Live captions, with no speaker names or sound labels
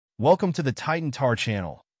Welcome to the Titan Tar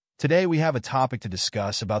channel. Today we have a topic to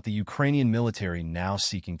discuss about the Ukrainian military now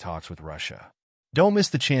seeking talks with Russia. Don't miss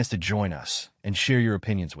the chance to join us and share your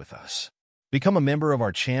opinions with us. Become a member of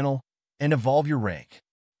our channel and evolve your rank.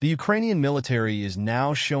 The Ukrainian military is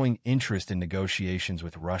now showing interest in negotiations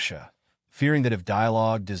with Russia, fearing that if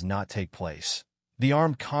dialogue does not take place, the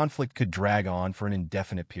armed conflict could drag on for an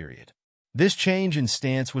indefinite period. This change in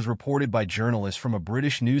stance was reported by journalists from a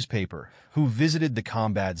British newspaper who visited the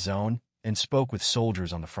combat zone and spoke with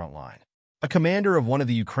soldiers on the front line. A commander of one of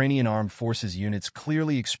the Ukrainian armed forces units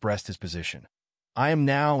clearly expressed his position. "I am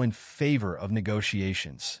now in favor of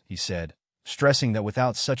negotiations," he said, stressing that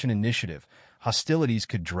without such an initiative, hostilities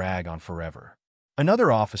could drag on forever. Another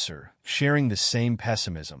officer, sharing the same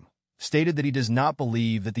pessimism, stated that he does not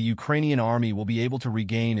believe that the Ukrainian army will be able to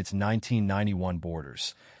regain its 1991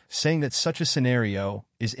 borders, saying that such a scenario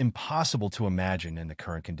is impossible to imagine in the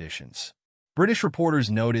current conditions. British reporters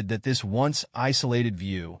noted that this once isolated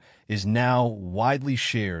view is now widely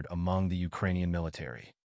shared among the Ukrainian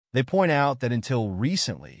military. They point out that until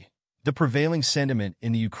recently, the prevailing sentiment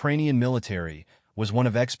in the Ukrainian military was one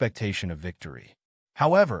of expectation of victory.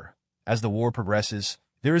 However, as the war progresses,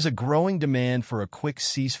 there is a growing demand for a quick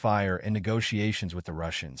ceasefire and negotiations with the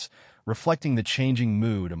Russians, reflecting the changing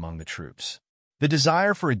mood among the troops. The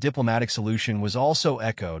desire for a diplomatic solution was also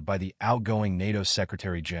echoed by the outgoing NATO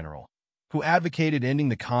Secretary General, who advocated ending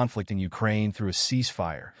the conflict in Ukraine through a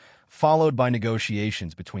ceasefire, followed by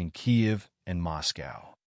negotiations between Kyiv and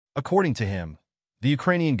Moscow. According to him, the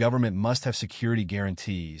Ukrainian government must have security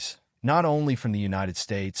guarantees, not only from the United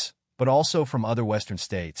States, but also from other Western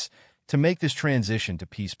states, to make this transition to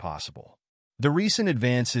peace possible. The recent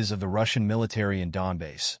advances of the Russian military in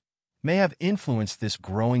Donbass may have influenced this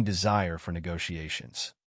growing desire for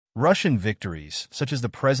negotiations. Russian victories, such as the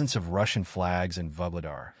presence of Russian flags in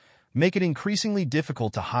Vuhledar, make it increasingly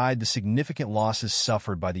difficult to hide the significant losses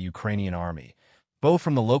suffered by the Ukrainian army, both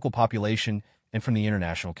from the local population and from the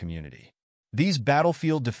international community. These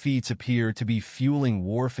battlefield defeats appear to be fueling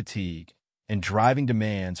war fatigue and driving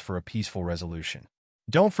demands for a peaceful resolution.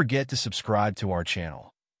 Don't forget to subscribe to our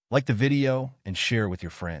channel, like the video, and share it with your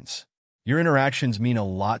friends. Your interactions mean a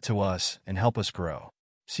lot to us and help us grow.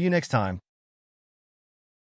 See you next time.